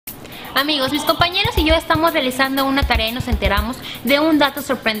Amigos, mis compañeros y yo estamos realizando una tarea y nos enteramos de un dato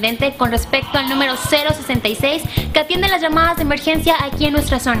sorprendente con respecto al número 066 que atiende las llamadas de emergencia aquí en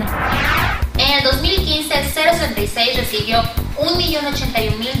nuestra zona. En el 2015 el 066 recibió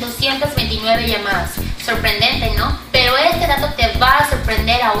 1.081.229 llamadas. Sorprendente, ¿no? Pero este dato te va a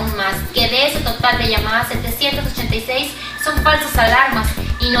sorprender aún más, que de ese total de llamadas 786 son falsas alarmas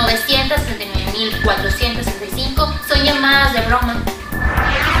y 939.465 son llamadas de broma.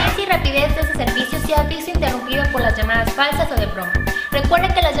 La eficiencia y rapidez de este servicio se ha visto interrumpido por las llamadas falsas o de broma.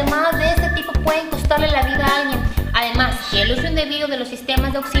 Recuerda que las llamadas de este tipo pueden costarle la vida a alguien. Además, que el uso indebido de los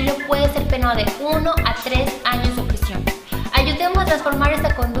sistemas de auxilio puede ser penado de 1 a 3 años de prisión. Ayudemos a transformar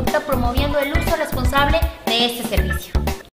esta conducta promoviendo el uso responsable de este servicio.